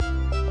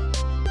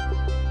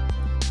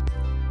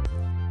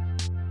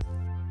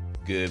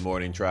Good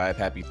morning, tribe.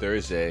 Happy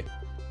Thursday.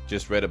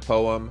 Just read a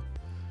poem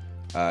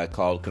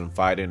called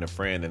Confide in a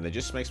Friend, and it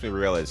just makes me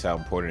realize how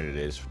important it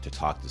is to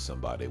talk to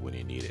somebody when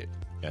you need it.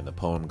 And the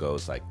poem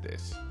goes like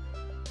this.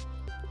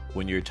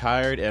 When you're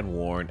tired and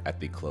worn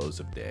at the close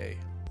of day,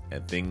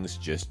 and things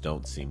just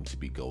don't seem to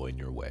be going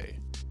your way,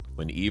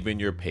 when even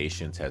your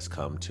patience has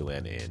come to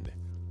an end,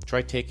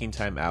 try taking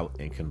time out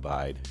and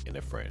confide in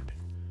a friend.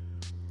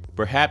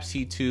 Perhaps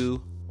he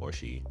too, or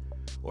she,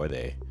 or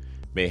they,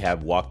 may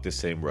have walked the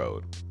same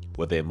road,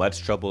 with a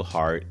much troubled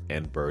heart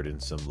and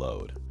burdensome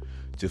load,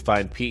 to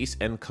find peace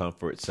and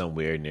comfort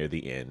somewhere near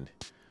the end,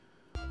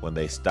 when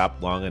they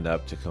stop long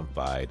enough to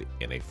confide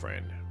in a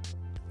friend.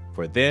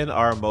 For then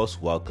are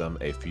most welcome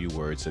a few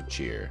words of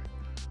cheer,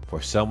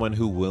 for someone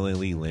who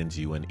willingly lends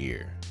you an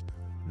ear.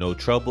 No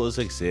troubles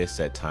exist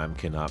that time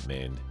cannot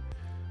mend,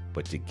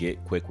 but to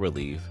get quick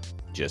relief,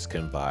 just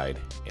confide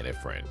in a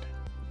friend.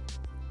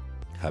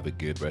 Have a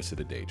good rest of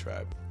the day,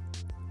 tribe.